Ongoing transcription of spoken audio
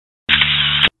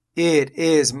It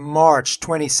is March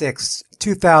 26th,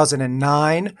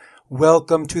 2009.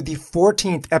 Welcome to the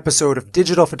 14th episode of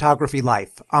Digital Photography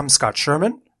Life. I'm Scott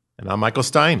Sherman. And I'm Michael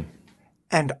Stein.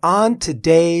 And on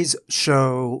today's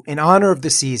show, in honor of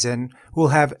the season, we'll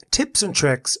have tips and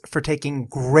tricks for taking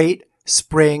great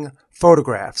spring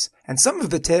photographs. And some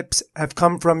of the tips have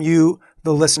come from you,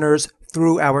 the listeners,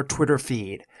 through our Twitter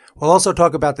feed. We'll also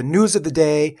talk about the news of the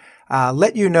day,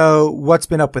 let you know what's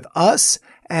been up with us,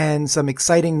 and some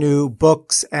exciting new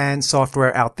books and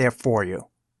software out there for you.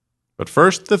 But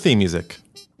first, the theme music.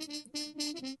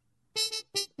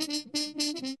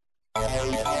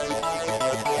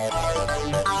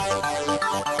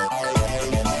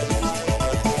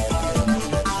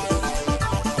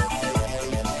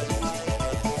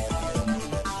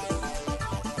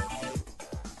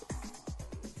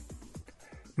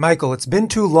 Michael, it's been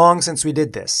too long since we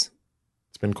did this.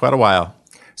 It's been quite a while.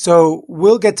 So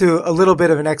we'll get to a little bit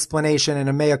of an explanation and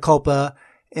a mea culpa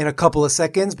in a couple of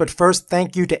seconds. But first,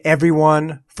 thank you to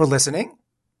everyone for listening.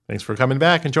 Thanks for coming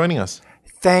back and joining us.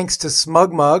 Thanks to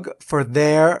SmugMug for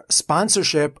their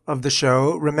sponsorship of the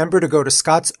show. Remember to go to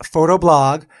Scott's photo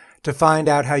blog to find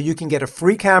out how you can get a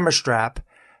free camera strap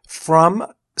from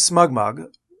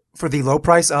SmugMug for the low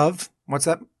price of, what's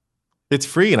that? It's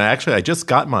free, and I just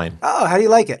got mine. Oh, how do you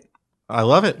like it? I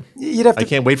love it. I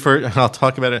can't wait for it. I'll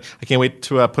talk about it. I can't wait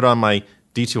to put on my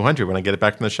D200 when I get it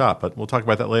back from the shop, but we'll talk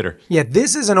about that later. Yeah,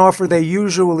 this is an offer they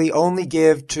usually only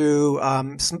give to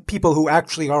some people who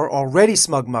actually are already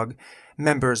SmugMug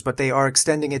members, but they are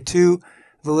extending it to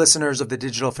the listeners of the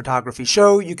Digital Photography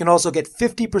Show. You can also get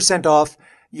 50% off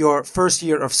your first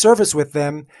year of service with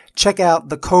them. Check out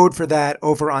the code for that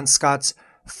over on Scott's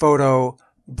photo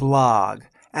blog.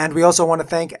 And we also want to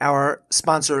thank our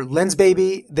sponsor,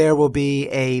 Lensbaby. There will be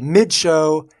a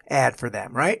mid-show ad for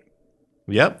them, right?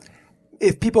 Yep.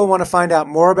 If people want to find out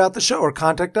more about the show or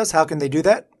contact us, how can they do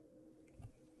that?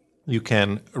 You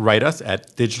can write us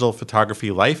at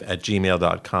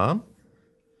digitalphotographylife@gmail.com.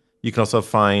 You can also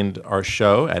find our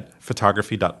show at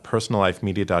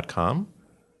photography.personallifemedia.com.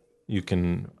 You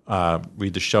can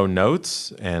read the show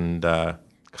notes and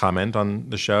comment on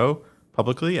the show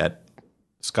publicly at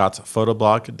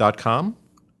scottsphotoblog.com.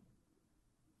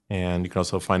 And you can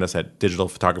also find us at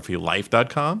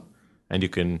digitalphotographylife.com. And you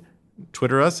can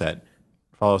Twitter us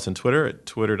follow us on Twitter at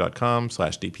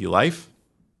twitter.com/dplife.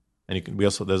 And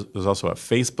there's also a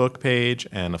Facebook page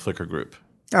and a Flickr group.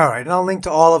 All right. And I'll link to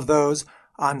all of those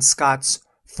on Scott's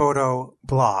photo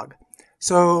blog.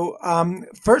 So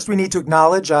first we need to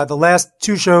acknowledge the last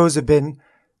two shows have been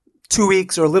 2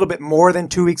 weeks or a little bit more than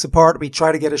 2 weeks apart. We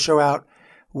try to get a show out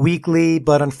weekly,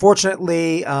 but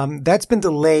unfortunately, that's been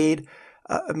delayed.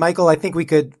 Michael, I think we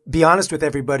could be honest with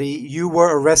everybody. You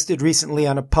were arrested recently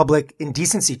on a public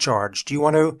indecency charge. Do you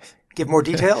want to give more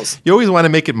details? You always want to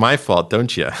make it my fault,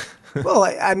 don't you? Well,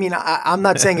 I mean, I'm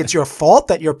not saying it's your fault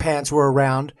that your pants were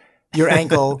around your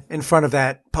ankle in front of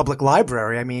that public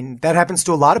library. I mean, that happens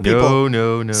to a lot of people.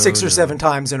 No. 6 or 7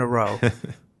 times in a row.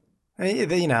 They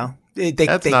could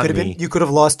have been. You could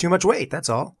have lost too much weight. That's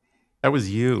all. That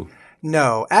was you.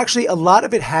 No, actually, a lot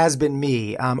of it has been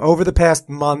me. Over the past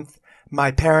month,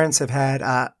 my parents have had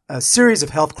a series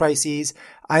of health crises.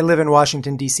 I live in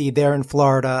Washington, D.C. They're in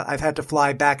Florida. I've had to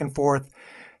fly back and forth,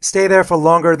 stay there for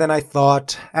longer than I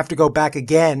thought. I have to go back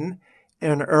again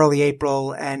in early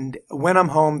April. And when I'm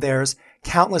home, there's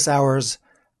countless hours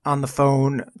on the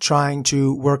phone trying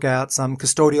to work out some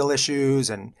custodial issues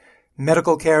and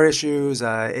medical care issues.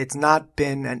 It's not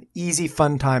been an easy,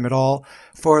 fun time at all.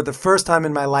 For the first time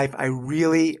in my life, I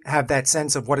really have that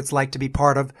sense of what it's like to be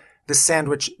part of the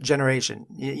sandwich generation.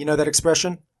 You know that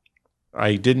expression?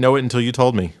 I didn't know it until you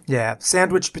told me. Yeah,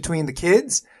 sandwiched between the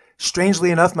kids.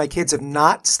 Strangely enough, my kids have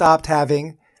not stopped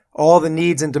having all the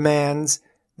needs and demands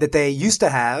that they used to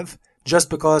have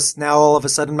just because now all of a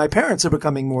sudden my parents are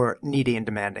becoming more needy and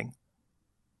demanding.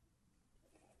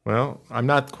 Well, I'm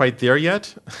not quite there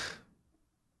yet.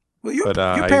 Well, your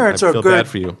parents are feel good. Bad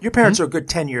for you. Your parents are a good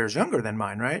 10 years younger than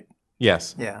mine, right?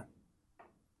 Yes. Yeah.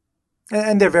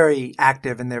 And they're very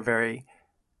active, and they're very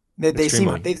they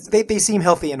seem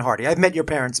healthy and hearty. I've met your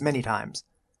parents many times.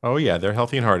 Oh yeah, they're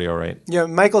healthy and hearty, all right. Yeah,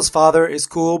 Michael's father is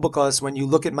cool because when you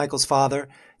look at Michael's father,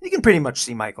 you can pretty much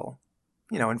see Michael,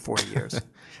 in 40 years.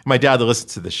 My dad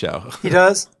listens to the show. He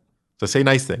does? So say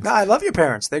nice things. No, I love your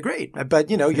parents. They're great.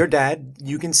 But, your dad,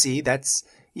 you can see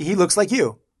he looks like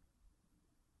you.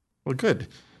 Well, good.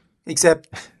 Except,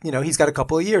 he's got a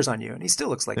couple of years on you, and he still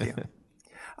looks like you.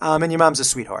 And your mom's a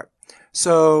sweetheart.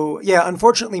 So, yeah,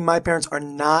 unfortunately, my parents are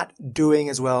not doing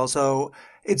as well. So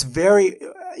it's very,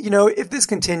 if this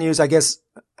continues, I guess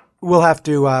we'll have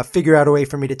to figure out a way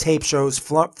for me to tape shows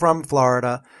from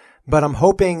Florida. but I'm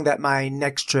hoping that my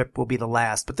next trip will be the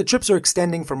last. But the trips are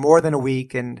extending for more than a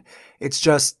week, and it's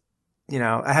just, I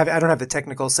don't have the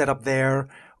technical setup there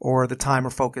or the time or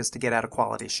focus to get out a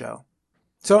quality show.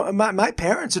 So my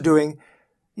parents are doing,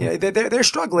 they're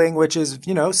struggling, which is,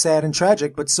 sad and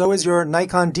tragic, but so is your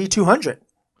Nikon D200.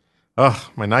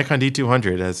 Oh, my Nikon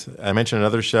D200. As I mentioned in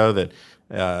another show that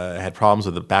had problems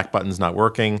with the back buttons not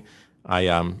working.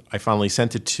 I finally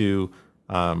sent it to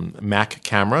Mac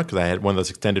Camera because I had one of those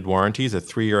extended warranties, a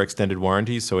 3-year extended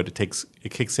warranty. So it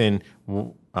kicks in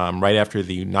right after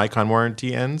the Nikon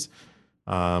warranty ends.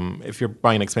 If you're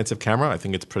buying an expensive camera, I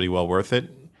think it's pretty well worth it.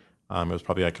 It was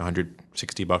probably like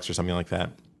 $160 or something like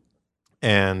that.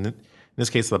 And in this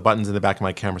case, the buttons in the back of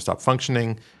my camera stopped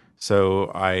functioning.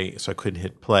 So I couldn't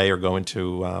hit play or go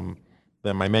into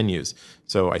my menus.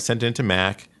 So I sent it into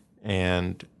Mac,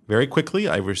 and very quickly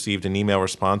I received an email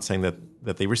response saying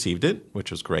that they received it, which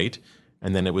was great.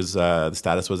 And then it was the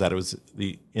status was that it was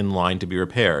in line to be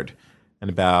repaired. And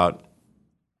about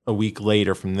a week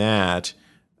later from that,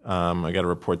 I got a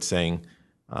report saying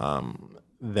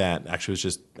that actually it was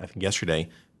just, I think yesterday,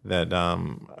 that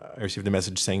I received a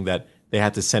message saying that they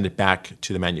had to send it back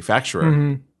to the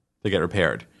manufacturer to get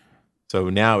repaired. So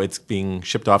now it's being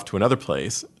shipped off to another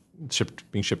place,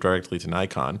 being shipped directly to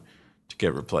Nikon to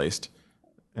get replaced.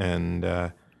 And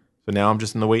so now I'm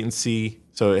just in the wait and see.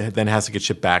 So it then has to get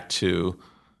shipped back to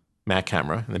Mac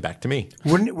Camera and then back to me.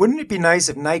 Wouldn't it be nice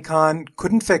if Nikon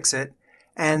couldn't fix it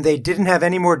and they didn't have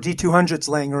any more D200s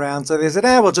laying around? So they said,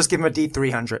 we'll just give them a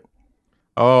D300.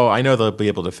 Oh, I know they'll be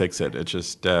able to fix it. It's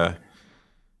just,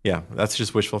 that's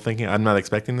just wishful thinking. I'm not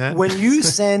expecting that. When you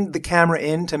send the camera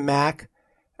in to Mac,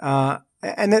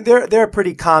 and they're a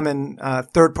pretty common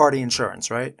third-party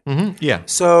insurance, right? Mm-hmm. Yeah.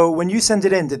 So when you send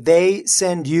it in, did they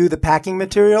send you the packing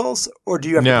materials, or do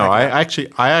you have to pack it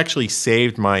up? I actually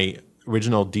saved my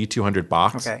original D200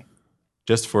 box Okay.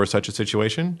 just for such a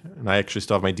situation, and I actually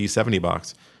still have my D70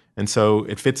 box. And so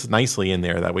it fits nicely in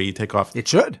there. That way you take off. It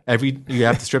should. You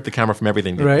have to strip the camera from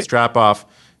everything. Take Right. the strap off,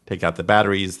 take out the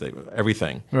batteries,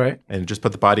 everything. Right. And just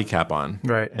put the body cap on.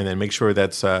 Right. And then make sure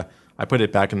that's I put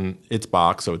it back in its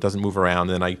box so it doesn't move around.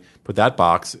 And then I put that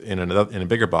box in a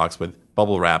bigger box with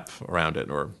bubble wrap around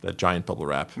it, or that giant bubble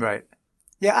wrap. Right.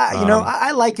 Yeah,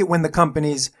 I like it when the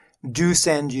companies do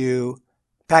send you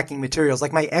packing materials.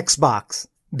 Like my Xbox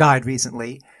died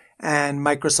recently, and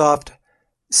Microsoft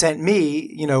sent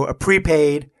me, a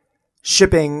prepaid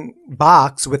shipping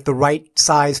box with the right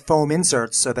size foam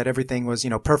inserts so that everything was,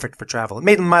 perfect for travel. It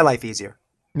made my life easier.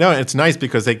 No, it's nice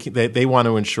because they want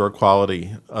to ensure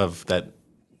quality of that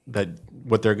the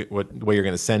way you're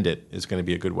going to send it is going to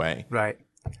be a good way. Right.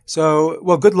 So,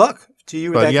 well, good luck to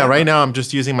you. But yeah, right now I'm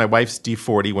just using my wife's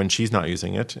D40 when she's not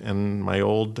using it, and my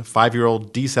old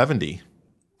 5-year-old D70.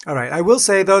 All right. I will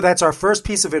say though, that's our first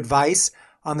piece of advice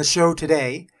on the show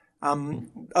today.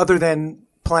 Other than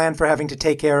plan for having to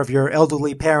take care of your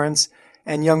elderly parents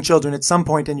and young children at some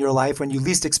point in your life when you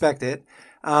least expect it.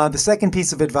 The second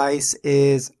piece of advice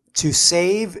is to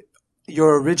save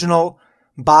your original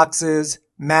boxes,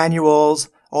 manuals,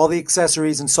 all the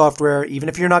accessories and software, even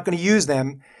if you're not going to use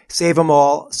them, save them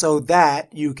all so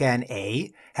that you can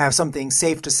A, have something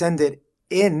safe to send it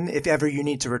in if ever you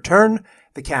need to return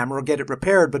the camera or get it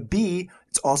repaired, but B,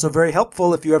 it's also very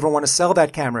helpful if you ever want to sell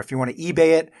that camera. If you want to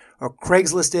eBay it or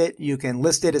Craigslist it, you can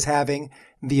list it as having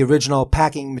the original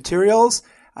packing materials,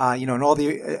 and all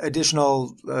the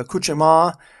additional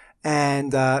accoutrement,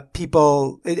 and I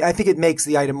think it makes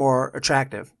the item more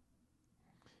attractive.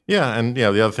 Yeah, and the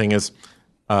other thing is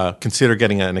consider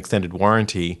getting an extended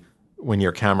warranty when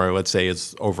your camera, let's say,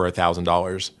 is over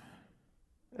 $1,000,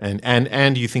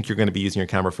 and you think you're going to be using your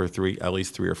camera for at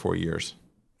least 3 or 4 years.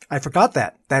 I forgot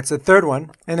that. That's the third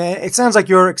one, and it sounds like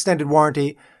your extended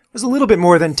warranty was a little bit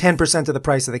more than 10% of the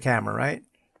price of the camera, right?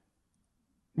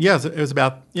 Yeah, it was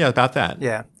about that.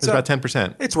 Yeah. It was about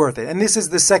 10%. It's worth it. And this is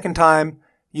the second time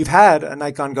you've had a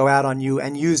Nikon go out on you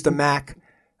and used a Mac.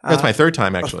 That's my third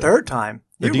time, actually. A third time?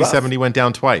 The D70 went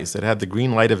down twice. It had the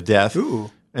green light of death.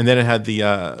 Ooh. And then it had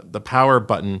the power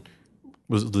button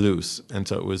was loose, and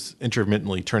so it was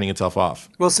intermittently turning itself off.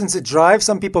 Well, since it drives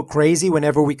some people crazy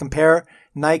whenever we compare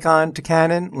Nikon to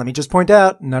Canon, let me just point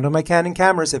out, none of my Canon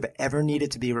cameras have ever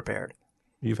needed to be repaired.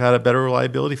 You've had a better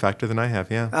reliability factor than I have,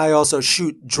 yeah. I also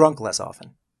shoot drunk less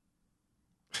often.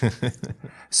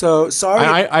 So sorry.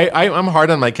 I'm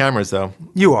hard on my cameras, though.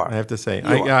 You are. I have to say.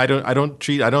 I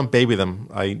don't baby them.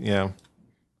 I know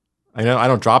I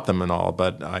don't drop them and all,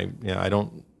 but I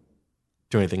don't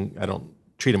do anything. I don't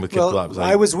treat them with kid gloves.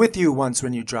 I was with you once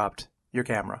when you dropped your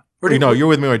camera. You're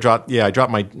with me when I dropped. Yeah, I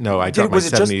dropped my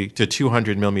 70 to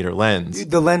 200 millimeter lens.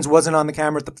 The lens wasn't on the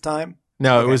camera at the time?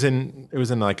 No, Okay. it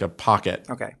was in like a pocket.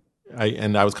 Okay.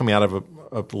 I was coming out of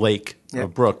a lake, Yeah. a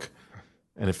brook,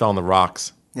 and it fell on the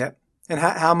rocks. Yep. And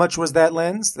how much was that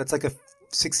lens? That's like a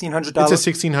 $1,600. It's a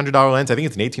 $1,600 lens. I think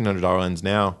it's an $1,800 lens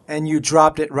now. And you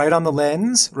dropped it right on the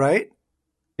lens, right?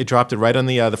 It dropped it right on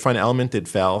the front element. It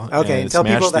fell. Okay. And And tell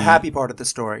people the happy part of the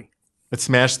story. It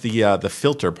smashed the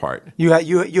filter part. You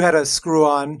had a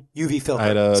screw-on UV filter, I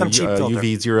had a, some cheap filter.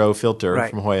 UV zero filter Right.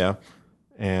 from Hoya,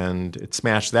 and it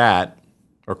smashed that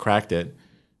or cracked it.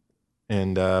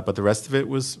 And but the rest of it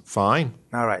was fine,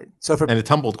 All right. So and it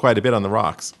tumbled quite a bit on the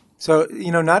rocks.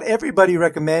 not everybody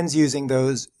recommends using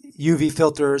those UV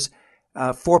filters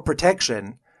for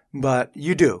protection, but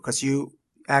you do because you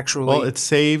actually. Well, it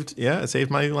saved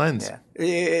my lens. Yeah.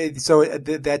 So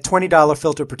that $20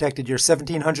 filter protected your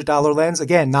 $1,700 lens.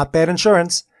 Again, not bad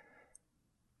insurance.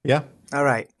 Yeah. All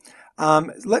right.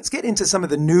 Let's get into some of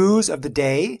the news of the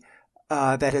day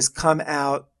that has come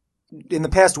out in the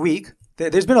past week.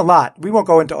 There's been a lot. We won't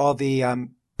go into all the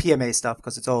PMA stuff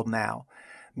because it's old now.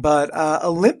 But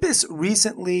Olympus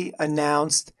recently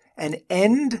announced an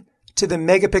end to the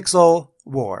megapixel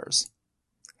wars.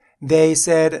 They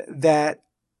said that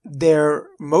their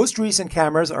most recent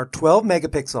cameras are 12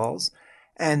 megapixels,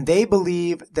 and they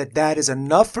believe that that is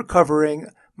enough for covering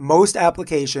most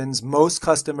applications most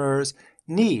customers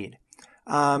need.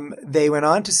 They went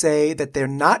on to say that they're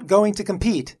not going to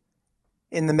compete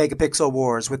in the megapixel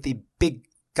wars with the big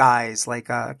guys like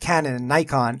Canon and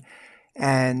Nikon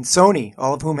and Sony,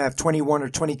 all of whom have 21 or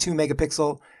 22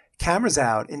 megapixel cameras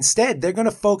out. Instead, they're going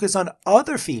to focus on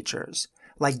other features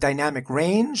like dynamic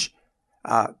range,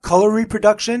 color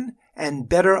reproduction, and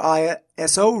better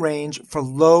ISO range for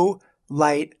low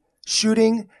light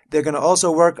shooting. They're going to also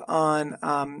work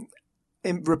on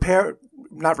improving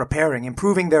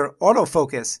their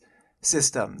autofocus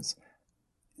systems,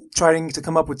 trying to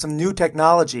come up with some new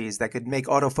technologies that could make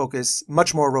autofocus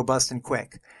much more robust and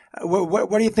quick. What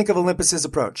do you think of Olympus's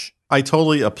approach? I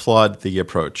totally applaud the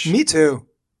approach. Me too.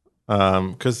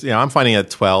 Because I'm finding that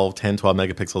 12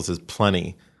 megapixels is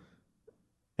plenty.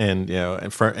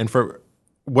 And for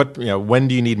what when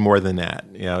do you need more than that?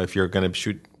 If you're going to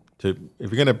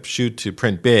shoot to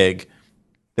print big,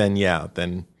 then you're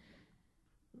going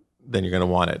to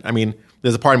want it. I mean,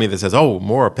 there's a part of me that says, "Oh,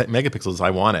 more megapixels, I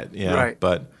want it." Right.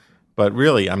 But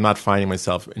really, I'm not finding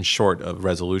myself in short of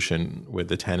resolution with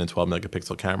the 10 and 12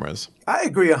 megapixel cameras. I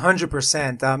agree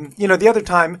 100%. The other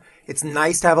time it's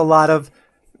nice to have a lot of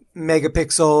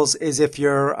megapixels is if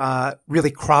you're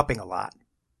really cropping a lot.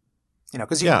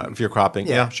 Because if you're cropping,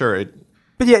 sure.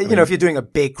 But if you're doing a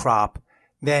big crop,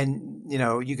 then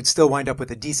you could still wind up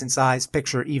with a decent sized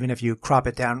picture even if you crop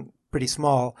it down pretty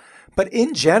small. But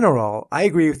in general, I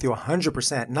agree with you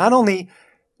 100%. Not only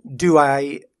do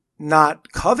I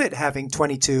not covet having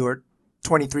 22 or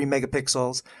 23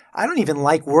 megapixels, I don't even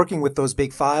like working with those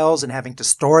big files and having to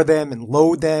store them and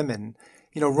load them and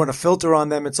run a filter on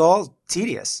them. It's all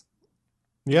tedious.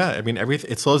 Yeah, I mean,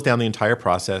 it slows down the entire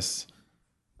process.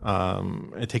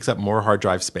 It takes up more hard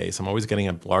drive space. I'm always getting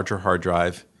a larger hard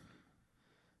drive.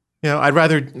 I'd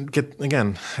rather get,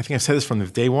 again, I think I've said this from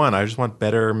day one, I just want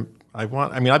better.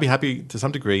 I'd be happy to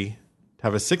some degree to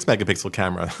have a 6 megapixel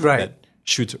camera that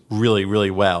shoots really,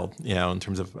 really well, in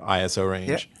terms of ISO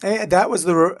range. Yeah. And that was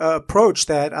the approach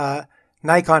that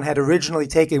Nikon had originally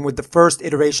taken with the first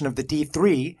iteration of the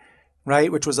D3,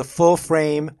 right, which was a full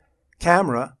frame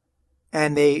camera.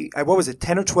 And what was it,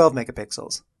 10 or 12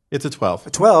 megapixels? It's a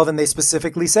 12. 12, and they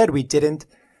specifically said we didn't,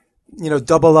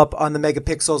 double up on the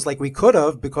megapixels like we could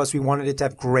have because we wanted it to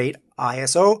have great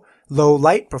ISO, low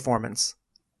light performance.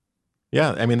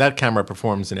 Yeah, I mean, that camera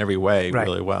performs in every way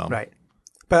really well. Right.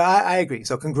 But I agree.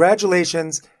 So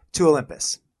congratulations to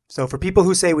Olympus. So for people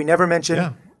who say we never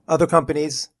mention other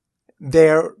companies,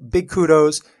 their big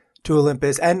kudos to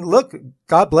Olympus. And look,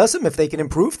 God bless them if they can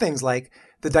improve things like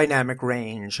the dynamic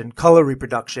range and color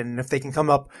reproduction. And if they can come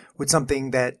up with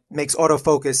something that makes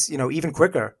autofocus, even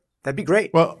quicker, that'd be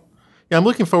great. Well, yeah, I'm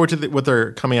looking forward to what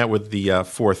they're coming out with the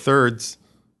 4/3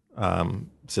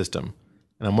 system.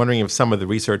 And I'm wondering if some of the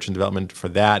research and development for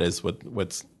that is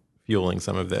what's fueling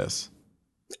some of this.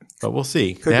 But we'll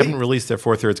see. They haven't released their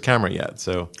 4/3 camera yet,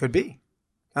 so could be.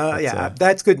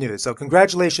 That's good news. So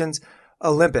congratulations,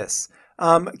 Olympus.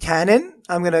 Canon,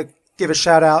 I'm going to give a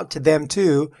shout out to them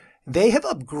too. They have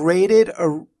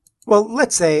upgraded,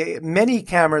 let's say many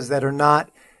cameras that are not,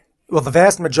 the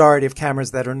vast majority of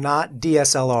cameras that are not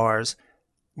DSLRs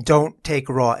don't take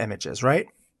raw images, right?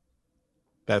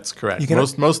 That's correct.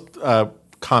 Most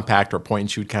compact or point and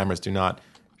shoot cameras do not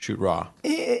shoot raw.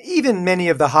 Even many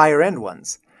of the higher end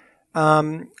ones.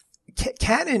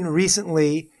 Canon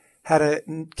recently had a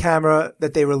camera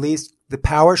that they released the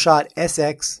PowerShot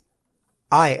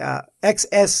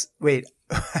XS. Wait,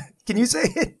 can you say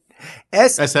it?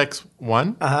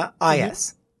 SX1?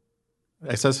 IS.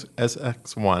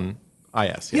 SX1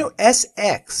 IS. Yeah. You know,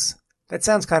 SX. That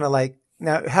sounds kind of like.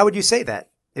 Now, how would you say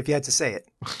that if you had to say it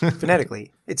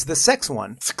phonetically? It's the sex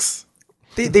one.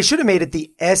 They should have made it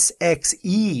the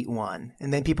SXE one,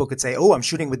 and then people could say, "Oh, I'm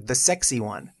shooting with the sexy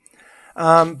one."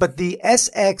 But the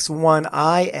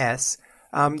SX1IS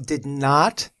did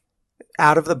not,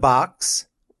 out of the box,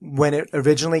 when it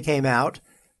originally came out,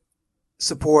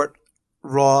 support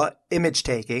RAW image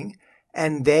taking,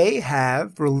 and they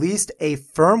have released a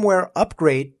firmware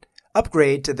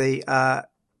upgrade to the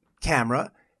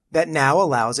camera that now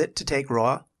allows it to take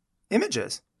RAW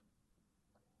images.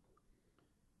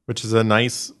 Which is a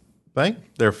nice thing.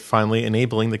 They're finally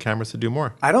enabling the cameras to do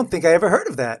more. I don't think I ever heard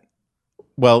of that.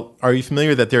 Well, are you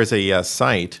familiar that there's a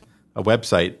site, a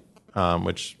website,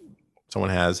 which someone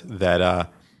has, that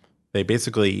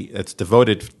it's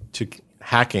devoted to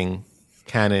hacking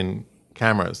Canon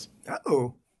cameras.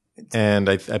 Oh. And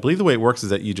I believe the way it works is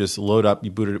that you just load up,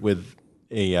 you boot it with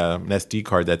an SD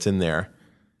card that's in there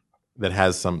that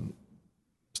has some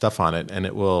stuff on it, and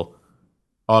it will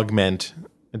augment.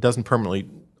 It doesn't permanently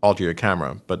alter your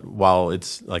camera, but while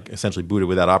it's like essentially booted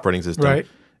with that operating system, right,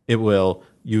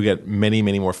 you get many,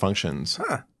 many more functions,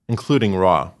 including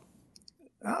RAW.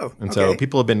 Oh, and okay. So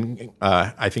people have been,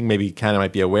 I think maybe Canon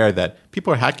might be aware that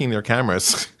people are hacking their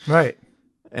cameras. Right.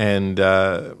 And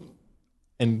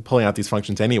pulling out these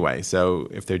functions anyway. So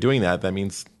if they're doing that, that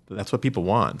means that's what people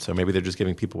want. So maybe they're just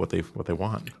giving people what they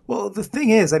want. Well, the thing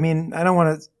is, I mean, I don't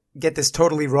want to get this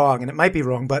totally wrong, and it might be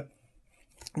wrong, but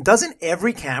doesn't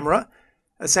every camera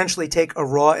essentially take a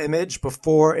RAW image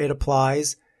before it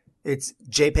applies its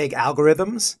JPEG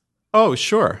algorithms? Oh,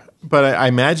 sure. But I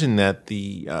imagine that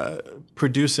the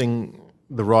producing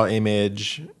the RAW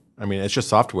image, I mean, it's just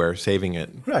software saving it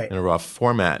in a RAW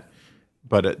format.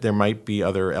 But there might be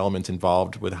other elements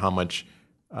involved with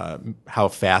how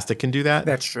fast it can do that.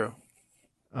 That's true.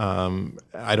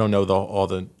 I don't know all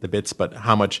the bits, but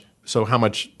how much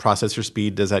processor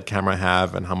speed does that camera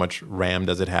have, and how much RAM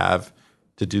does it have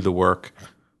to do the work?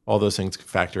 All those things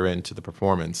factor into the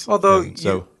performance.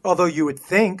 Although you would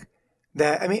think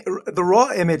that, I mean, the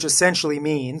RAW image essentially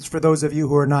means, for those of you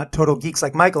who are not total geeks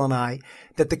like Michael and I,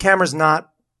 that the camera's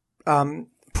not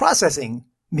processing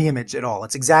the image at all.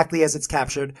 It's exactly as it's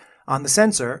captured on the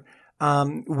sensor.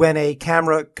 When a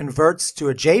camera converts to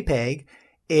a JPEG,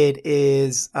 it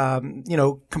is,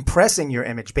 compressing your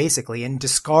image basically and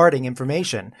discarding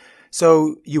information.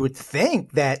 So you would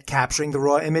think that capturing the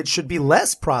RAW image should be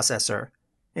less processor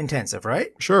intensive,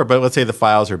 right? Sure, but let's say the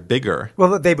files are bigger.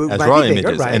 Well, they as might RAW be bigger,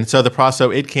 images, right? and so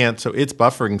its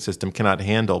buffering system cannot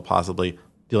handle possibly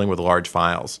dealing with large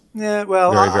files. Yeah,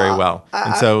 well, very, very well.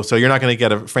 And so you're not going to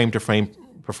get a frame-to-frame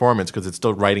performance because it's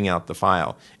still writing out the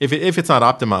file. If it's not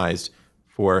optimized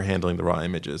for handling the raw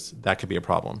images, that could be a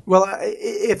problem. Well,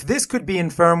 if this could be in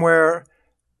firmware,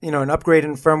 an upgrade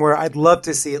in firmware, I'd love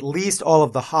to see at least all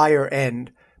of the higher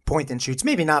end point and shoots.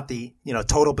 Maybe not the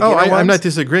total beginner ones. I'm not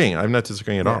disagreeing. I'm not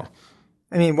disagreeing at all.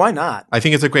 I mean, why not? I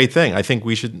think it's a great thing. I think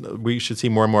we should see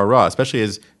more and more raw, especially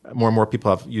as more and more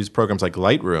people have used programs like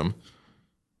Lightroom.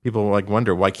 People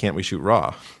wonder, why can't we shoot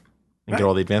raw and get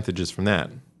all the advantages from that?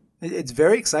 It's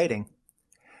very exciting.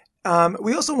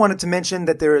 We also wanted to mention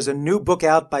that there is a new book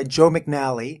out by Joe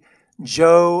McNally.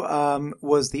 Joe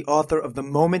was the author of The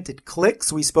Moment It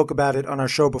Clicks. We spoke about it on our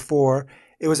show before.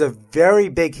 It was a very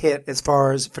big hit as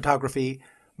far as photography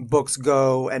books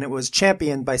go, and it was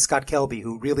championed by Scott Kelby,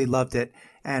 who really loved it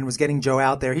and was getting Joe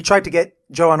out there. He tried to get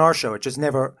Joe on our show. It just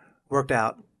never worked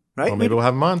out, right? Well, maybe we'll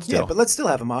have him on still. Yeah, but let's still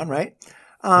have him on, right?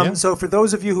 So for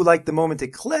those of you who like The Moment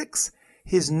It Clicks,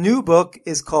 his new book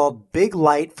is called Big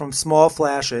Light from Small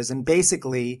Flashes, and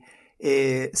basically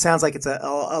it sounds like it's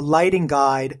a lighting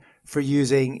guide for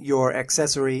using your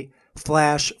accessory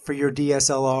flash for your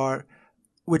DSLR,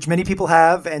 which many people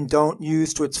have and don't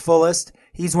use to its fullest.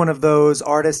 He's one of those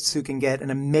artists who can get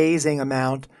an amazing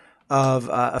amount of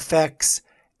effects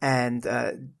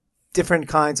and different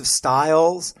kinds of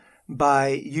styles by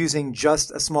using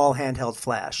just a small handheld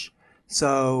flash.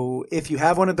 So if you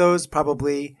have one of those,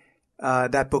 probably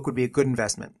that book would be a good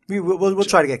investment. We'll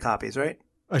try to get copies, right?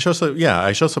 I should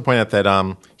also point out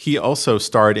that he also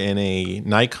starred in a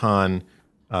Nikon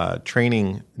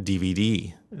training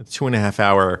DVD, a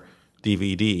 2.5-hour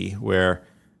DVD, where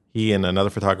he and another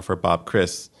photographer, Bob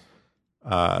Chris,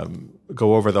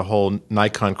 go over the whole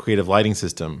Nikon creative lighting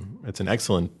system. It's an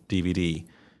excellent DVD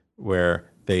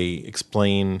where they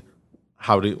explain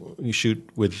how to shoot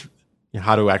with,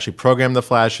 how to actually program the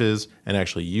flashes and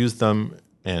actually use them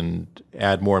and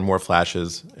add more and more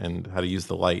flashes and how to use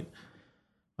the light.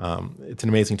 It's an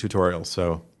amazing tutorial.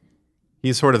 So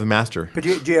he's sort of the master. But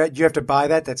do you have to buy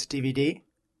that? That's a DVD?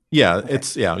 Yeah,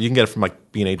 you can get it from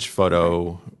like B&H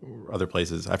Photo, or other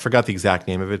places. I forgot the exact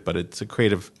name of it, but it's a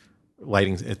creative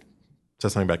lighting. It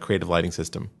says something about creative lighting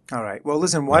system. All right. Well,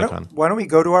 listen, why don't we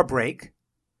go to our break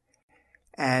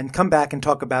and come back and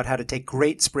talk about how to take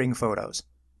great spring photos.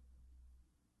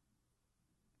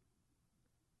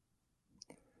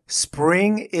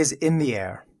 Spring is in the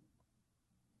air.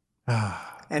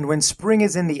 And when spring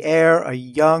is in the air, a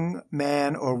young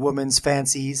man or woman's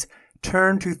fancies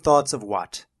turn to thoughts of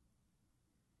what?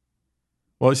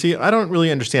 Well, see, I don't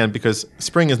really understand because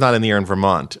spring is not in the air in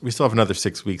Vermont. We still have another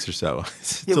 6 weeks or so.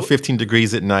 It's still 15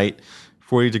 degrees at night,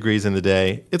 40 degrees in the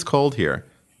day. It's cold here.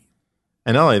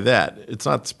 And not only that, it's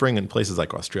not spring in places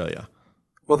like Australia.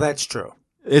 Well, that's true.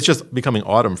 It's just becoming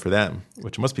autumn for them,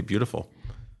 which must be beautiful.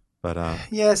 But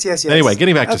yes. Anyway,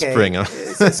 getting back to spring.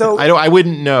 So I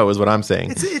wouldn't know is what I'm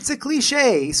saying. It's a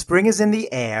cliche. Spring is in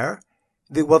the air.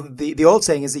 The old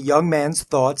saying is the young man's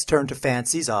thoughts turn to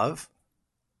fancies of.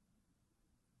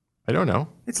 I don't know.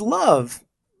 It's love.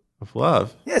 Of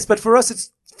love. Yes, but for us,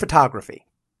 it's photography.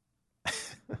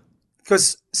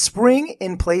 Because spring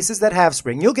in places that have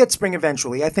spring, you'll get spring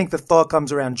eventually. I think the thaw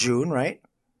comes around June, right?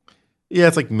 Yeah,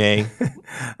 it's like May.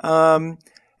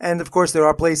 And of course, there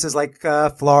are places like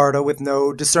Florida with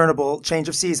no discernible change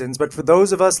of seasons. But for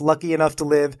those of us lucky enough to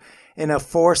live in a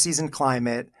 4-season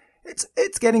climate,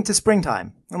 it's getting to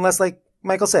springtime. Unless, like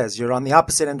Michael says, you're on the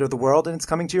opposite end of the world and it's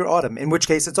coming to your autumn, in which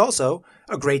case it's also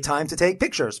a great time to take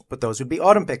pictures. But those would be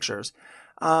autumn pictures.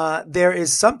 There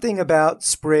is something about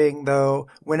spring, though,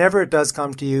 whenever it does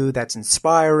come to you, that's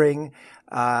inspiring,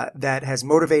 that has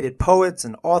motivated poets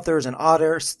and authors and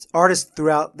artists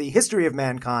throughout the history of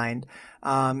mankind.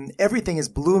 Everything is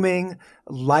blooming.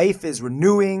 Life is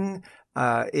renewing.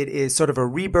 It is sort of a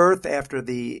rebirth after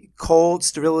the cold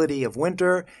sterility of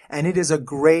winter. And it is a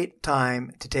great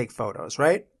time to take photos,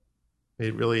 right?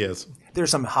 It really is.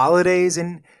 There's some holidays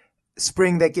in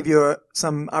spring that give you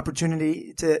some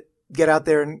opportunity to get out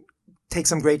there and take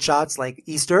some great shots, like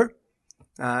Easter.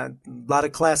 A lot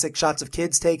of classic shots of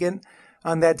kids taken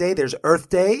on that day. There's Earth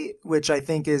Day, which I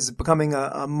think is becoming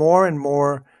a more and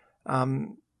more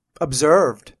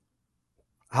observed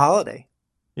holiday.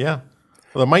 Yeah.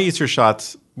 Well, my Easter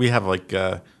shots, we have like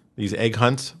these egg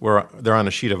hunts where they're on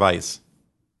a sheet of ice.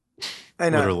 I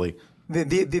know. Literally.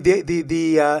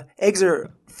 The eggs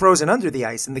are frozen under the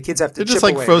ice, and the kids have to They're chip just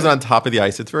like away, frozen right? on top of the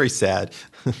ice. It's very sad.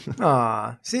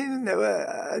 Aw. See,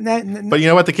 But you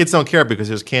know what? The kids don't care because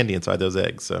there's candy inside those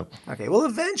eggs. So okay, well,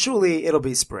 eventually it'll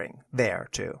be spring there,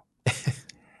 too.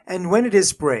 And when it is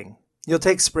spring, you'll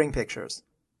take spring pictures.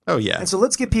 oh yeah. And so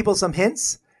let's give people some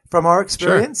hints from our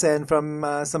experience and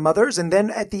from some others. And then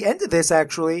at the end of this,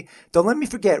 actually, don't let me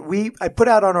forget, I put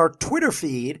out on our Twitter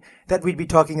feed that we'd be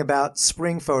talking about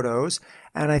spring photos.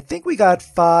 And I think we got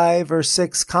 5 or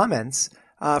 6 comments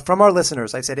from our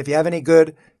listeners. I said, if you have any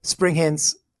good spring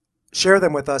hints, share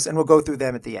them with us and we'll go through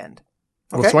them at the end.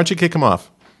 Okay? Well, so why don't you kick them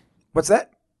off? What's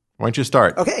that? Why don't you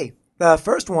start? Okay. The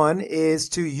first one is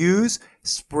to use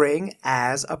spring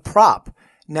as a prop.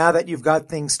 Now that you've got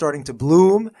things starting to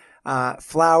bloom,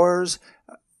 flowers,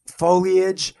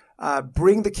 foliage,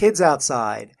 bring the kids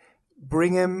outside,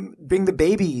 bring the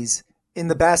babies in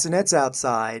the bassinets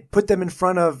outside, put them in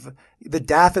front of the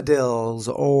daffodils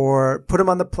or put them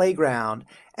on the playground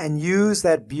and use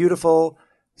that beautiful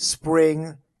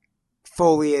spring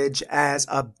foliage as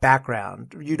a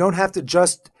background. You don't have to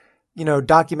just,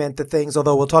 document the things,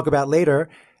 although we'll talk about later,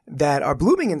 that are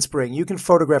blooming in spring. You can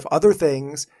photograph other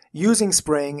things using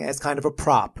spring as kind of a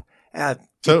prop.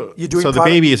 So the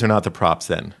babies are not the props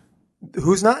then?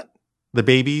 Who's not? The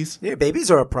babies? Yeah, babies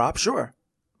are a prop, sure.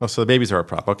 Oh, so the babies are a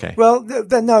prop. Okay. Well,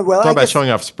 no. Well, it's all about showing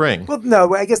off spring. Well,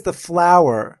 no. I guess the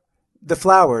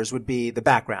flowers would be the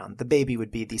background. The baby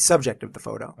would be the subject of the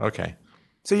photo. Okay.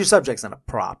 So your subject's not a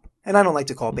prop, and I don't like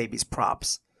to call babies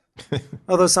props.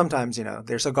 Although sometimes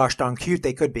they're so gosh darn cute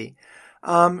they could be.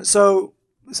 So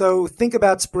think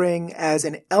about spring as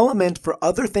an element for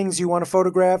other things you want to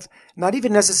photograph, not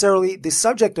even necessarily the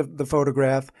subject of the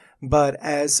photograph, but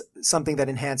as something that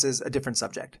enhances a different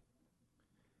subject.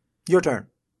 Your turn.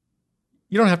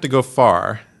 You don't have to go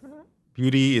far.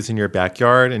 Beauty is in your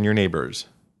backyard and your neighbors.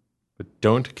 But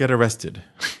don't get arrested.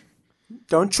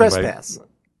 Don't trespass.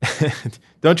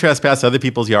 Don't trespass other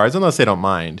people's yards unless they don't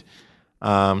mind.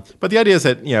 But the idea is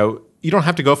that, you don't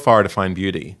have to go far to find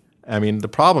beauty. I mean, the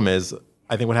problem is,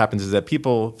 I think what happens is that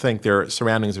people think their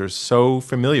surroundings are so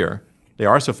familiar, they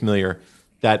are so familiar,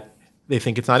 that they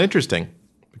think it's not interesting.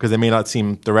 because they may not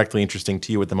seem directly interesting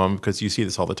to you at the moment because you see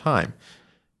this all the time.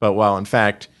 But while in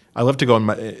fact, I love to go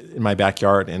in my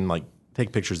backyard and like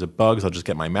take pictures of bugs. I'll just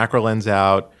get my macro lens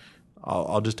out.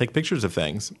 I'll just take pictures of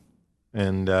things,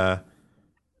 and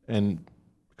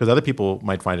because other people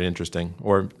might find it interesting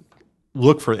or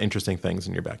look for interesting things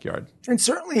in your backyard. And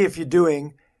certainly if you're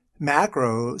doing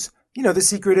macros, the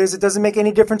secret is it doesn't make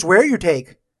any difference where you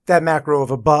take that macro of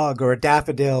a bug or a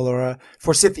daffodil or a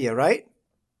forsythia, right?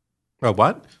 Oh,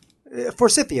 what?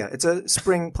 Forsythia. It's a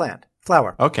spring plant,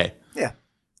 flower. Okay. Yeah.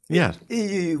 Yeah.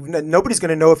 Nobody's going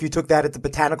to know if you took that at the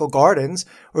botanical gardens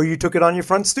or you took it on your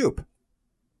front stoop.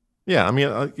 Yeah. I mean,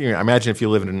 imagine if you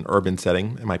live in an urban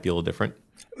setting, it might be a little different.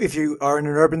 If you are in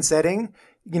an urban setting,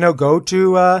 go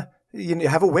to,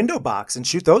 have a window box and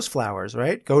shoot those flowers,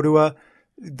 right? Go to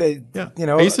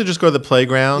I used to just go to the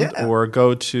playground or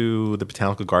go to the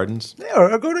botanical gardens. Yeah,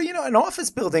 or go to, an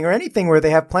office building or anything where they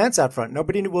have plants out front.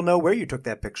 Nobody will know where you took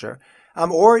that picture.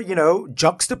 Or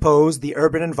juxtapose the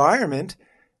urban environment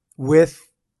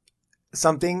with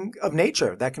something of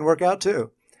nature. That can work out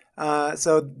too.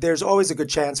 So there's always a good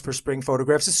chance for spring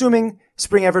photographs, assuming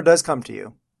spring ever does come to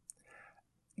you.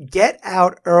 Get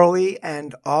out early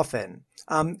and often.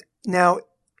 Now,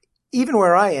 even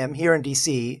where I am here in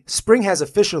DC, spring has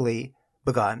officially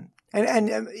begun.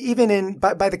 And even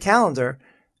by the calendar,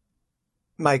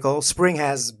 Michael, spring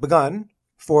has begun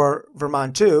for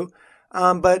Vermont too.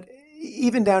 But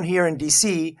even down here in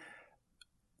DC,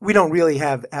 we don't really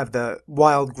have the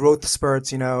wild growth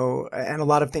spurts, and a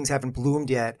lot of things haven't bloomed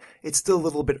yet. It's still a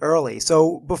little bit early.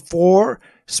 So before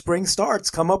spring starts,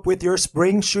 come up with your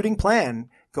spring shooting plan.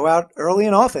 Go out early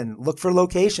and often. Look for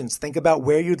locations. Think about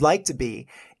where you'd like to be.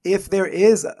 If there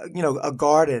is, a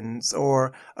gardens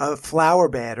or a flower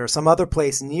bed or some other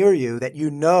place near you that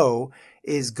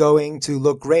is going to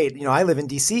look great. I live in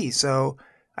DC, so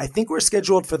I think we're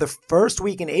scheduled for the first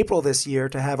week in April this year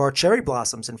to have our cherry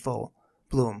blossoms in full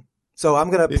bloom. So I'm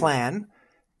going to plan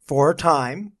for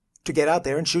time to get out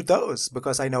there and shoot those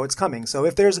because I know it's coming. So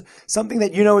if there's something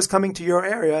that is coming to your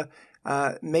area,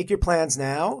 make your plans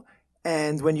now.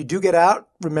 And when you do get out,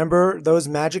 remember those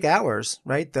magic hours,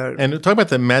 right? And talking about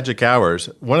the magic hours,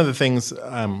 one of the things,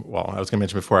 I was going to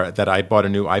mention before that I bought a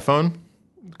new iPhone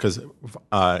because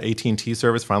AT&T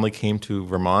service finally came to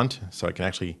Vermont, so I can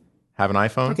actually have an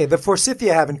iPhone. Okay, the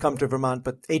Forsythia haven't come to Vermont,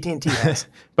 but AT&T has.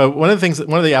 But one of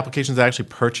the applications I actually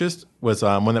purchased was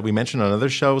one that we mentioned on another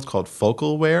show. It's called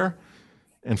FocalWare.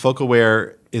 And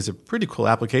FocalWare is a pretty cool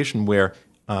application where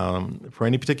for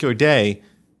any particular day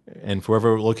and for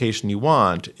whatever location you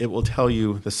want, it will tell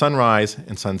you the sunrise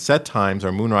and sunset times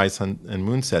or moonrise and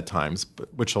moonset times,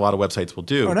 which a lot of websites will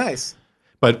do. Oh, nice.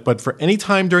 But for any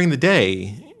time during the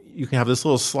day, you can have this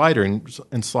little slider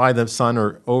and slide the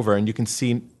sun over, and you can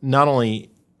see not only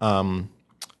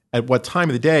at what time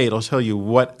of the day, it'll tell you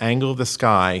what angle of the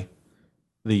sky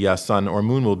the sun or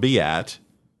moon will be at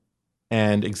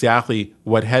and exactly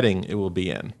what heading it will be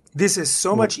in. This is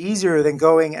so much easier than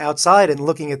going outside and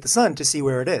looking at the sun to see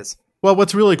where it is. Well,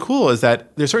 what's really cool is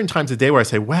that there's certain times of the day where I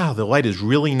say, wow, the light is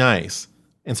really nice.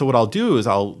 And so what I'll do is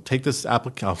I'll take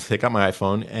I'll take out my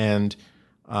iPhone and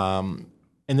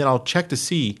then I'll check to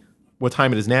see what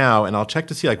time it is now, and I'll check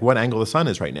to see like what angle the sun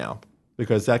is right now,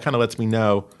 because that kind of lets me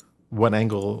know what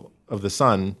angle of the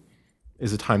sun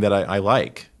is the time that I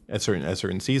like at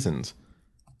certain seasons.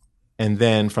 And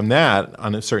then from that,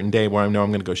 on a certain day where I know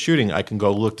I'm going to go shooting, I can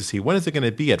go look to see when is it going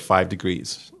to be at 5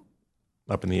 degrees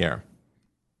up in the air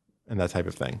and that type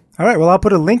of thing. All right. Well, I'll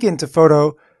put a link into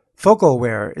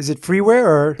FocalWare. Is it freeware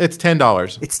or? It's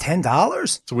 $10. It's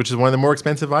 $10? So, which is one of the more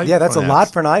expensive iPhone Yeah, that's a apps.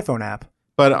 lot for an iPhone app.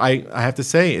 But I have to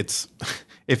say, it's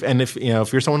if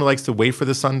you're someone who likes to wait for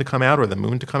the sun to come out or the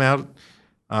moon to come out,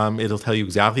 it'll tell you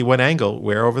exactly what angle,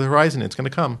 where over the horizon it's going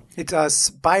to come. It's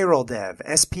SpiralDev,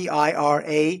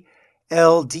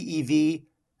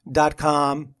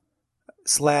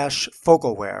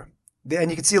 SpiralDev.com/FocalWare.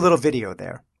 And you can see a little video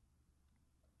there.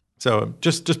 So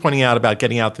just pointing out about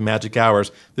getting out the magic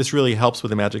hours, this really helps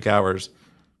with the magic hours,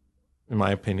 in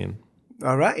my opinion.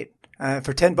 All right.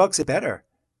 For $10, it's better.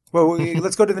 Well,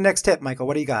 let's go to the next tip, Michael.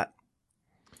 What do you got?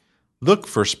 Look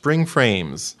for spring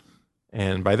frames.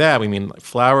 And by that, we mean like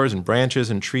flowers and branches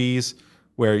and trees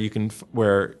where you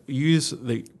use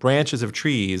the branches of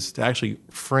trees to actually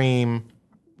frame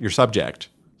your subject.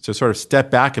 So sort of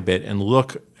step back a bit and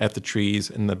look at the trees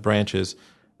and the branches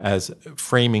as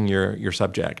framing your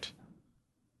subject.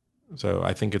 So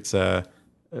I think it's a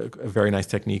very nice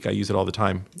technique. I use it all the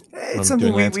time. It's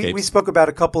something we spoke about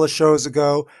a couple of shows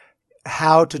ago.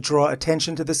 How to draw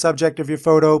attention to the subject of your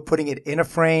photo, putting it in a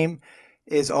frame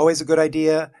is always a good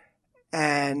idea.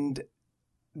 And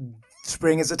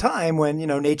spring is a time when,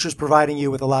 nature's providing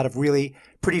you with a lot of really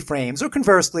pretty frames. Or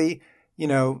conversely,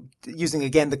 using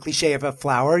again the cliche of a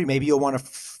flower, maybe you'll want to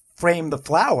frame the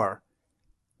flower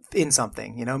in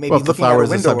something, maybe Well, if the looking out flower a is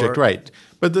the window. subject, right.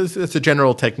 But it's a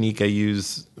general technique I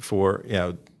use for,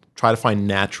 try to find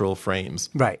natural frames.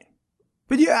 Right.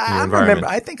 But yeah, in your environment.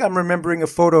 I think I'm remembering a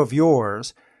photo of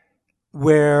yours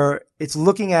where it's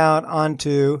looking out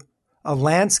onto a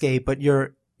landscape, but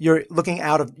you're looking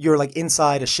out of, you're like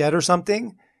inside a shed or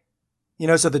something,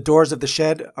 so the doors of the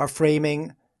shed are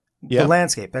framing Yeah. the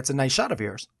landscape. That's a nice shot of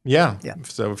yours. Yeah. Yeah.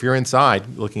 So if you're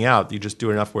inside looking out, you just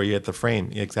do enough where you hit the frame.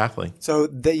 Yeah, exactly. So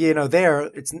there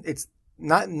it's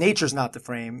not, nature's not the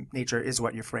frame. Nature is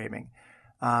what you're framing.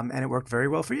 And it worked very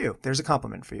well for you. There's a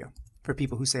compliment for you, for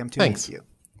people who say I'm too Thanks. mean to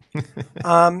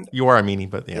you. You are a meanie,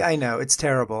 but yeah. Yeah, I know. It's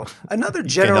terrible. Another help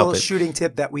general it. shooting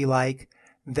tip that we like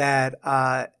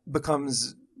that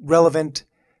becomes relevant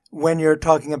when you're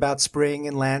talking about spring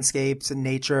and landscapes and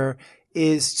nature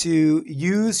is to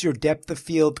use your depth of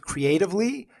field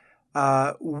creatively.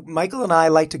 Michael and I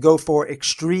like to go for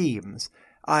extremes,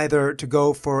 either to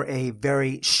go for a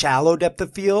very shallow depth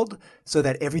of field so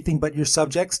that everything but your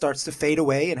subject starts to fade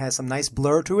away and has some nice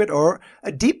blur to it, or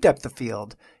a deep depth of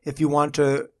field if you want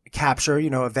to capture,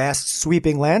 a vast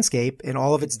sweeping landscape in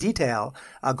all of its detail.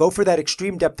 Go for that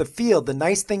extreme depth of field. The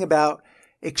nice thing about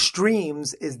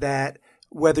extremes is that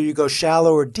whether you go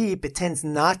shallow or deep, it tends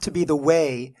not to be the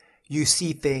way you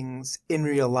see things in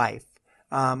real life.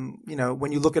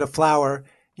 When you look at a flower,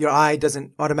 your eye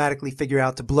doesn't automatically figure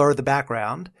out to blur the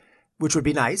background, which would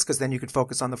be nice because then you could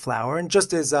focus on the flower. And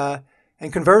just as,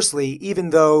 and conversely, even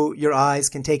though your eyes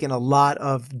can take in a lot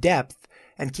of depth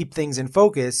and keep things in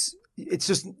focus, it's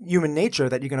just human nature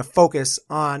that you're going to focus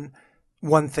on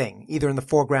one thing, either in the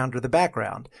foreground or the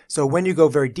background. So when you go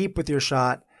very deep with your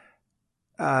shot,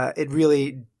 it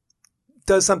really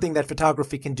does something that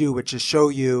photography can do, which is show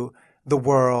you the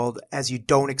world as you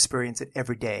don't experience it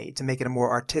every day, to make it a more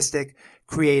artistic,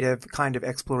 creative kind of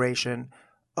exploration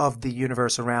of the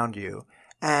universe around you.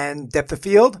 And depth of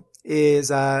field is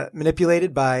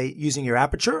manipulated by using your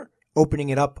aperture, opening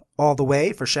it up all the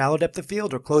way for shallow depth of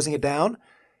field or closing it down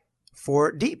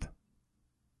for deep.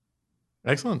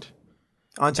 Excellent.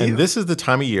 On to And you. this is the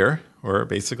time of year, or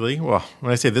basically, well,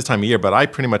 when I say this time of year, but I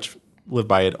pretty much live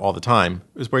by it all the time,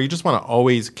 is where you just want to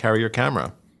always carry your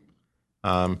camera.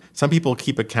 Some people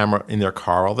keep a camera in their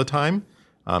car all the time.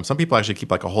 Some people actually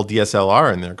keep like a whole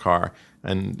DSLR in their car.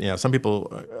 And some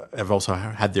people have also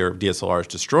had their DSLRs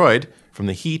destroyed from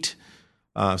the heat.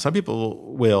 Some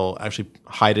people will actually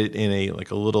hide it in a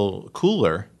little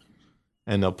cooler,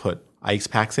 and they'll put ice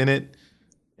packs in it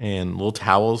and little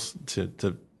towels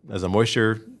to as a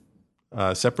moisture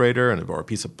separator, or a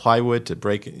piece of plywood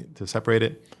to separate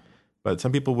it. But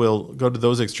some people will go to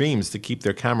those extremes to keep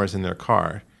their cameras in their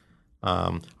car.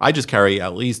 I just carry,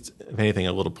 at least, if anything,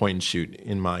 a little point and shoot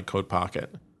in my coat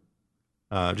pocket,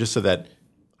 just so that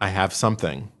I have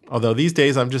something. Although these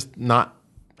days I'm just not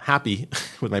happy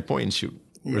with my point and shoot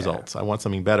results. I want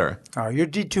something better. Oh, your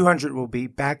D200 will be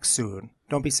back soon.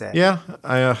 Don't be sad. Yeah,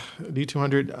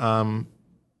 D200.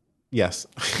 Yes.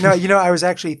 No, I was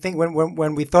actually thinking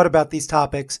when we thought about these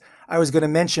topics, I was going to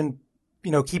mention,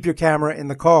 keep your camera in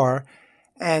the car.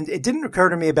 And it didn't occur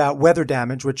to me about weather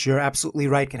damage, which you're absolutely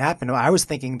right can happen. I was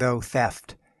thinking, though,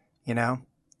 theft,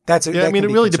 That's Yeah, I mean, it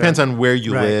really depends on where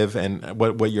you Right. live and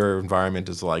what your environment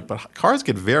is like. But cars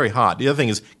get very hot. The other thing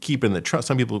is keep in the trunk.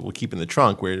 Some people will keep in the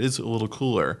trunk where it is a little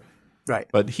cooler. Right,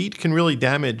 But heat can really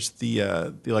damage the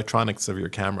electronics of your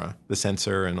camera, the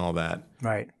sensor and all that.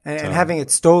 right. And having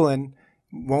it stolen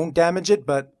won't damage it,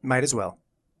 but might as well.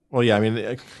 Well, yeah, I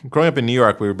mean, growing up in New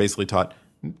York, we were basically taught,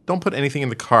 don't put anything in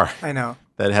the car I know.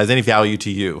 that has any value to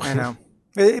you. I know.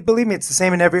 Believe me, it's the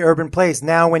same in every urban place.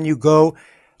 Now, when you go,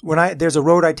 there's a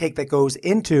road I take that goes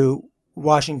into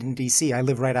Washington, D.C. I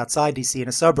live right outside D.C. in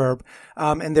a suburb.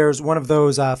 And there's one of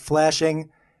those flashing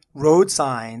road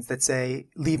signs that say,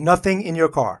 leave nothing in your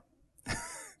car.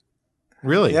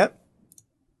 Really? Yep.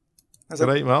 I was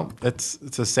like, Well,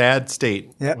 it's a sad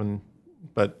state. Yep.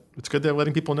 But it's good they're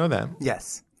letting people know that.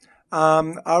 yes.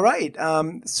 All right.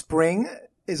 Spring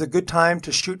is a good time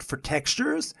to shoot for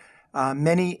textures.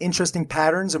 Many interesting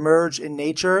patterns emerge in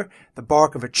nature. The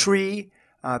bark of a tree,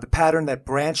 the pattern that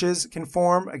branches can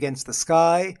form against the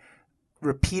sky,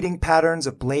 repeating patterns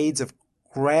of blades of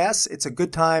grass. It's a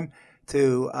good time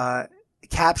to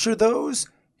capture those.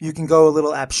 You can go a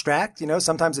little abstract.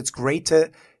 Sometimes it's great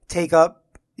to take up,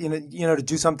 to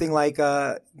do something like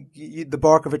the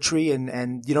bark of a tree,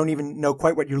 and you don't even know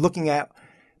quite what you're looking at,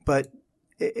 but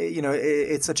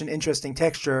it's such an interesting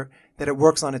texture that it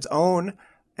works on its own.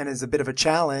 and is a bit of a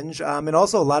challenge. And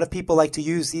also, a lot of people like to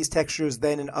use these textures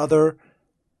then in other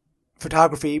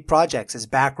photography projects as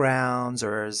backgrounds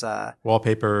or as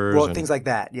wallpapers, things like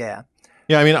that. Yeah.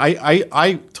 Yeah, I mean,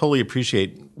 I totally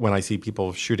appreciate when I see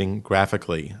people shooting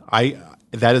graphically.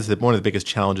 That is one of the biggest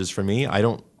challenges for me. I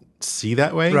don't see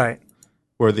that way, Right.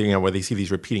 where they see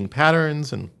these repeating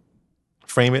patterns and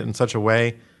frame it in such a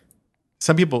way.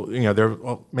 Some people, there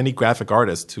are many graphic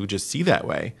artists who just see that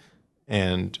way,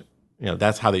 and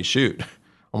that's how they shoot.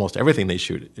 Almost everything they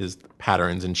shoot is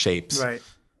patterns and shapes. Right.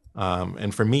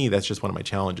 And for me, that's just one of my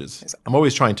challenges. I'm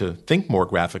always trying to think more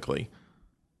graphically,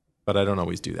 but I don't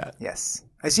always do that. Yes.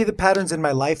 I see the patterns in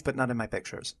my life, but not in my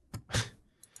pictures. So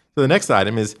the next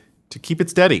item is to keep it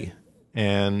steady.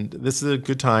 And this is a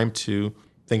good time to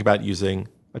think about using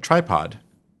a tripod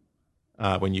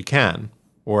when you can,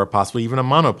 or possibly even a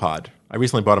monopod. I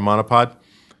recently bought a monopod.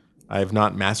 I have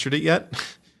not mastered it yet.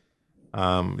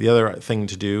 The other thing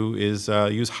to do is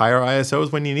use higher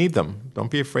ISOs when you need them.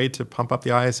 Don't be afraid to pump up the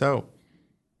ISO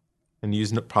and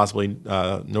use possibly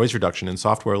noise reduction in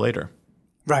software later.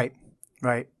 Right.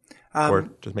 Right. Or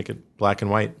just make it black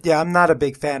and white. Yeah, I'm not a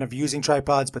big fan of using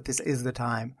tripods, but this is the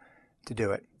time to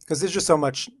do it because there's just so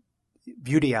much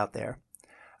beauty out there.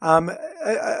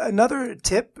 Another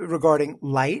tip regarding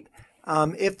light,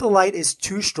 if the light is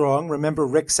too strong, remember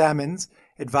Rick Salmon's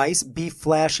advice, be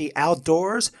flashy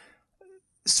outdoors.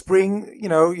 Spring,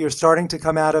 you're starting to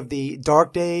come out of the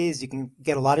dark days. You can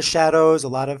get a lot of shadows, a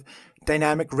lot of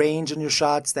dynamic range in your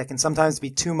shots that can sometimes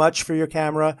be too much for your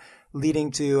camera,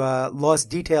 leading to lost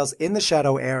details in the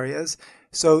shadow areas.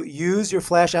 So use your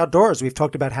flash outdoors. We've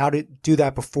talked about how to do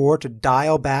that before, to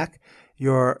dial back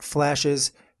your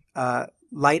flash's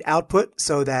light output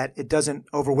so that it doesn't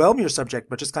overwhelm your subject,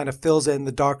 but just kind of fills in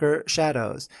the darker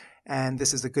shadows. And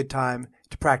this is a good time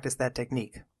to practice that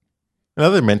technique.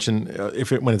 Another mention,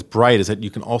 when it's bright, is that you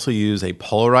can also use a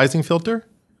polarizing filter,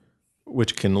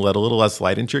 which can let a little less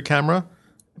light into your camera,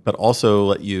 but also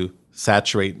let you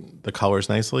saturate the colors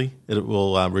nicely. It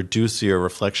will reduce your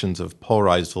reflections of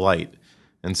polarized light.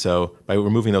 And so by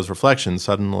removing those reflections,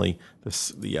 suddenly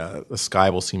the sky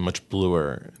will seem much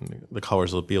bluer, and the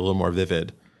colors will be a little more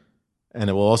vivid. And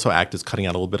it will also act as cutting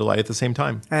out a little bit of light at the same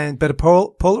time. But a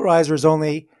polarizer is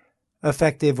only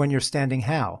effective when you're standing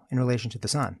how in relation to the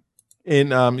sun?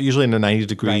 Usually in a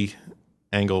 90-degree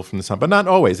angle from the sun, but not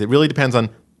always. It really depends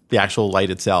on the actual light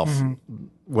itself,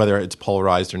 whether it's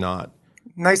polarized or not.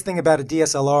 Nice thing about a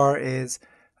DSLR is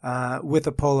with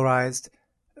a polarizer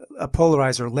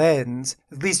lens,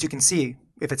 at least you can see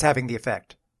if it's having the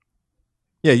effect.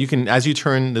 Yeah, you can, as you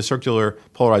turn the circular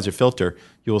polarizer filter,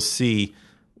 you'll see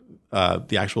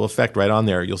the actual effect right on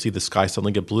there. You'll see the sky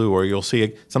suddenly get blue, or you'll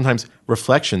see sometimes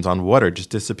reflections on water just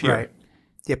disappear. Right.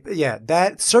 Yeah,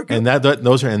 that circular.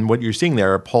 And what you're seeing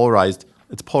there are polarized.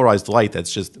 It's polarized light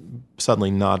that's just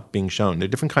suddenly not being shown. There are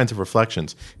different kinds of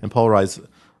reflections, and polarized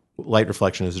light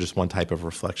reflection is just one type of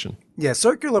reflection. Yeah,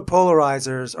 circular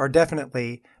polarizers are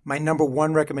definitely my number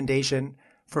one recommendation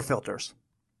for filters.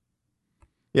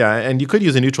 Yeah, and you could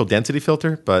use a neutral density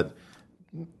filter, but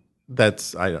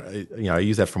that's I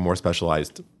use that for more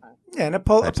specialized. Yeah, and a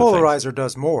polarizer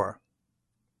does more.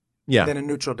 Yeah. Than a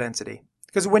neutral density.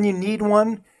 Because when you need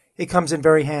one, it comes in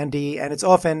very handy, and it's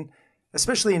often,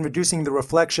 especially in reducing the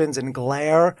reflections and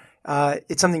glare,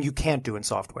 it's something you can't do in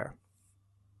software.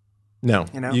 No.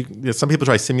 Some people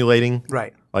try simulating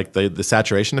like the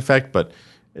saturation effect, but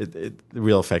the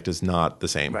real effect is not the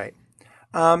same. Right.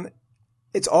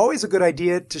 It's always a good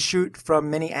idea to shoot from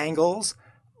many angles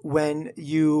when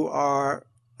you are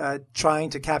trying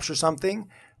to capture something,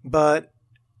 but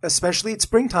especially at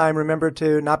springtime, remember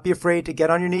to not be afraid to get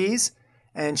on your knees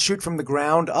and shoot from the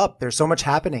ground up. There's so much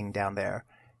happening down there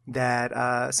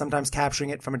that sometimes capturing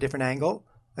it from a different angle.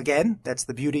 Again, that's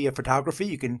the beauty of photography.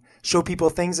 You can show people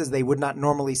things as they would not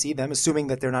normally see them, assuming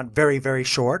that they're not very, very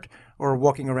short or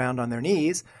walking around on their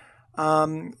knees.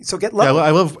 So get lucky.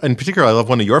 Yeah, in particular, I love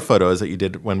one of your photos that you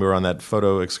did when we were on that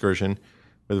photo excursion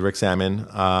with Rick Salmon,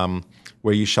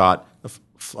 where you shot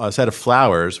a set of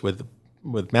flowers with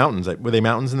mountains. Were they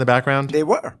mountains in the background? They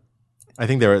were. I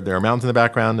think there are mountains in the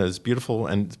background. It was beautiful,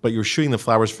 but you were shooting the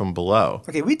flowers from below.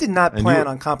 Okay, we did not plan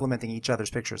on complimenting each other's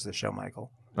pictures this show,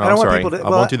 Michael. Oh, I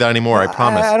won't do that anymore. I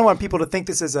promise. I don't want people to think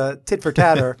this is a tit for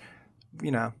tat or,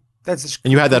 that's. Just,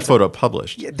 and you had that photo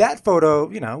published. Yeah, that photo,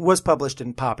 was published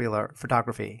in Popular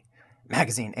Photography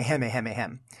magazine. Ahem, ahem,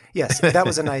 ahem. Yes, that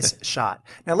was a nice shot.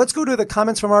 Now let's go to the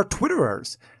comments from our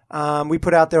Twitterers. We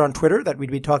put out there on Twitter that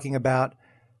we'd be talking about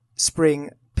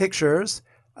spring pictures.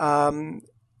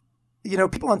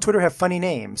 People on Twitter have funny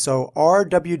names. So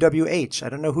RWWH, I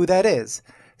don't know who that is,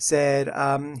 said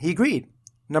he agreed.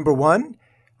 Number one,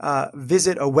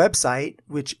 visit a website,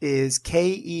 which is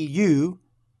KEUKERHOF,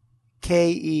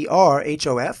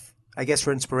 I guess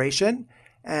for inspiration.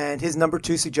 And his number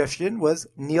 2 suggestion was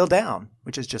kneel down,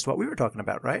 which is just what we were talking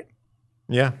about, right?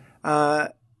 Yeah.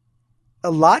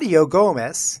 Eladio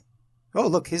Gomez, oh,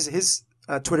 look, his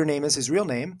Twitter name is his real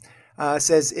name,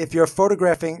 says if you're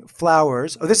photographing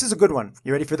flowers, oh, this is a good one.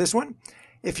 You ready for this one?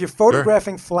 If you're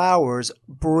photographing flowers,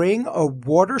 bring a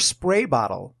water spray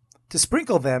bottle to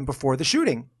sprinkle them before the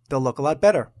shooting. They'll look a lot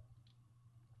better.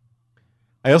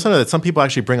 I also know that some people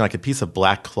actually bring like a piece of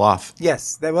black cloth.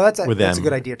 Yes, that's a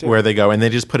good idea too. Where they go and they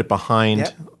just put it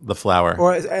behind the flower.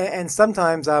 And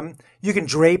sometimes you can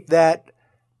drape that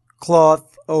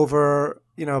cloth over,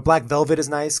 black velvet is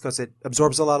nice because it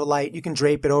absorbs a lot of light. You can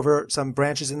drape it over some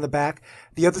branches in the back.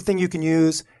 The other thing you can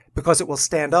use, because it will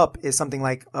stand up, is something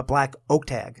like a black oak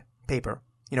tag paper,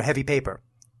 heavy paper.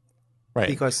 Right.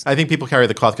 Because I think people carry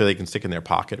the cloth because they can stick in their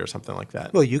pocket or something like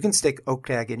that. Well, you can stick oak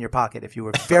tag in your pocket if you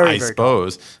were very, I very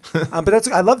suppose. But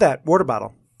I love that water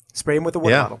bottle. Spray them with a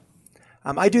water bottle.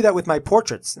 I do that with my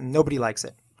portraits, and nobody likes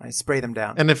it. I spray them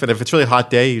down. And if it's really hot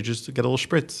day, you just get a little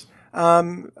spritz.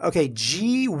 Okay,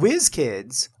 G Whiz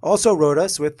Kids also wrote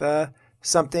us with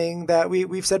something that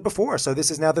we've said before. So this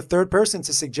is now the third person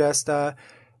to suggest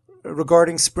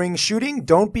regarding spring shooting.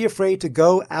 Don't be afraid to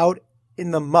go out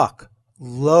in the muck,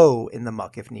 low in the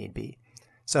muck if need be.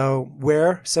 So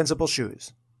wear sensible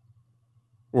shoes.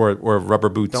 Or rubber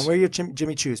boots. Don't wear your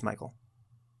Jimmy Choos, Michael.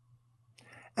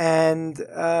 And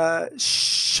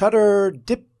Shutter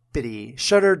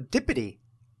Dippity,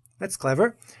 that's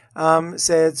clever,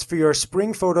 says for your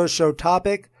spring photo show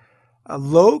topic, a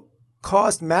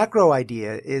low-cost macro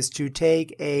idea is to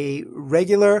take a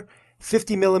regular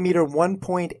 50mm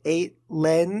 1.8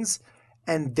 lens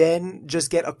and then just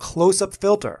get a close-up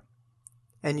filter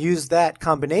and use that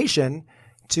combination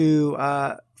to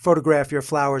photograph your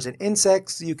flowers and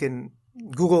insects. You can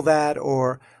Google that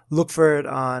or look for it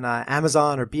on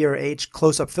Amazon or BRH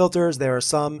close-up filters. There are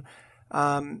some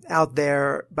out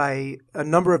there by a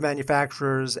number of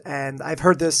manufacturers, and I've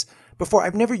heard this before.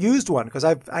 I've never used one because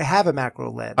I have a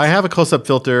macro lens. I have a close-up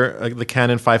filter, the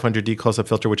Canon 500D close-up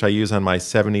filter, which I use on my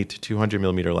 70 to 200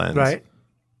 millimeter lens. Right.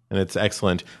 And it's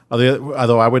excellent.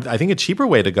 Although I think a cheaper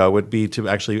way to go would be to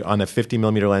actually, on a 50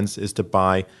 millimeter lens, is to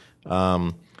buy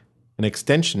an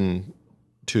extension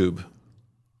tube,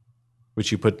 which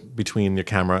you put between your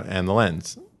camera and the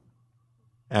lens.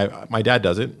 My dad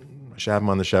does it. I should have him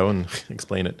on the show and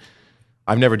explain it.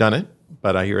 I've never done it,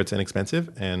 but I hear it's inexpensive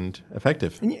and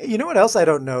effective. And you know what else I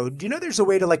don't know? Do you know there's a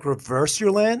way to reverse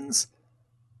your lens?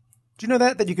 Do you know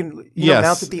that you can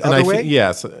mount it the other way?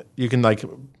 Yes, you can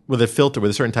with a filter,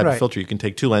 with a certain type of filter, you can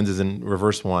take two lenses and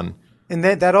reverse one. And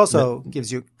that also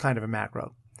gives you kind of a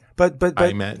macro. But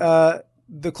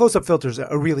the close-up filter is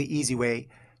a really easy way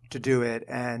to do it,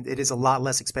 and it is a lot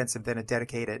less expensive than a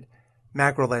dedicated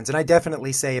macro lens. And I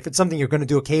definitely say if it's something you're going to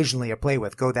do occasionally or play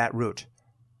with, go that route.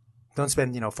 Don't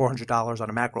spend $400 on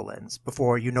a macro lens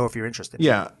before you know if you're interested.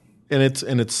 Yeah, and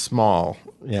it's small,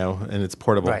 and it's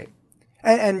portable. Right.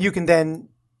 And you can then,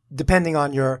 depending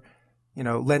on your,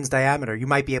 lens diameter, you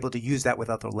might be able to use that with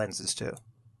other lenses too.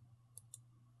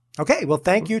 Okay, well,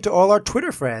 thank you to all our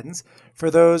Twitter friends for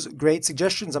those great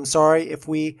suggestions. I'm sorry if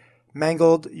we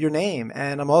mangled your name,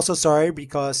 and I'm also sorry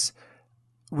because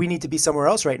we need to be somewhere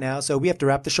else right now, so we have to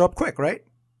wrap the show up quick, right?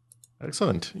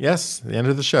 Excellent. Yes, the end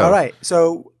of the show. All right,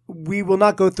 so we will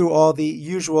not go through all the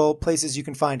usual places you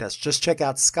can find us. Just check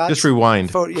out Scott's... Just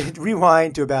rewind.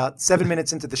 Rewind to about 7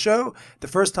 minutes into the show. The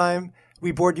first time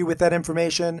we bored you with that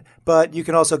information, but you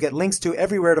can also get links to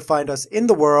everywhere to find us in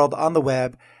the world on the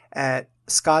web at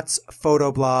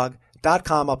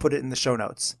scottsphotoblog.com. I'll put it in the show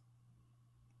notes.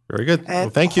 Very good.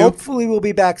 And thank you. Hopefully we'll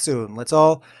be back soon. Let's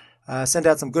all send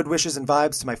out some good wishes and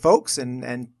vibes to my folks,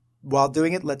 and while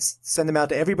doing it, let's send them out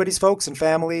to everybody's folks and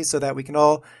families so that we can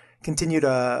all continue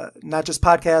to not just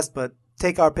podcast, but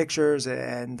take our pictures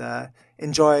and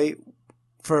enjoy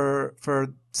for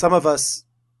some of us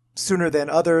sooner than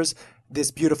others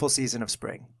this beautiful season of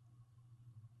spring.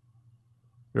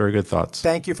 Very good thoughts.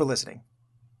 Thank you for listening.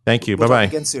 Thank you. We'll Bye-bye.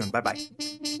 talk again soon.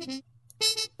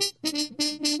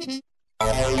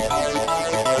 Bye-bye.